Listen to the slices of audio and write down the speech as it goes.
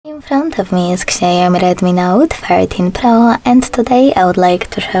In front of me is XIAOMI Redmi Note 13 Pro, and today I would like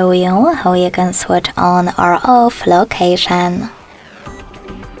to show you how you can switch on or off location.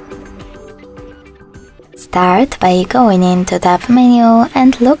 Start by going into tab menu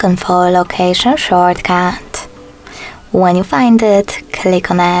and looking for location shortcut. When you find it,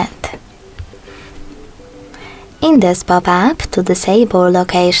 click on it. In this pop-up, to disable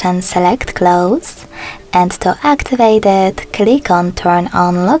location, select close, and to activate it, click on turn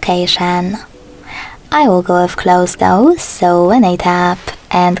on location. I will go with close though, so when I tap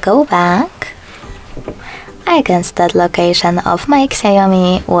and go back, I can see that location of my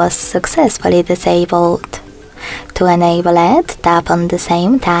XIAOMI was successfully disabled. To enable it, tap on the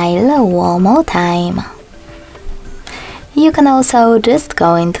same tile one more time. You can also just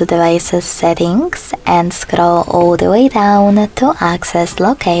go into devices settings and scroll all the way down to access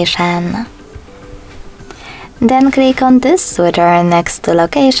location. Then click on this switcher next to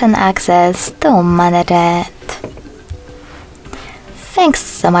location access to manage it. Thanks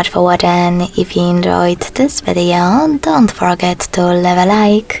so much for watching. If you enjoyed this video, don't forget to leave a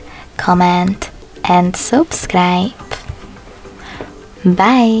like, comment and subscribe.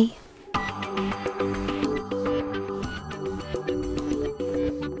 Bye!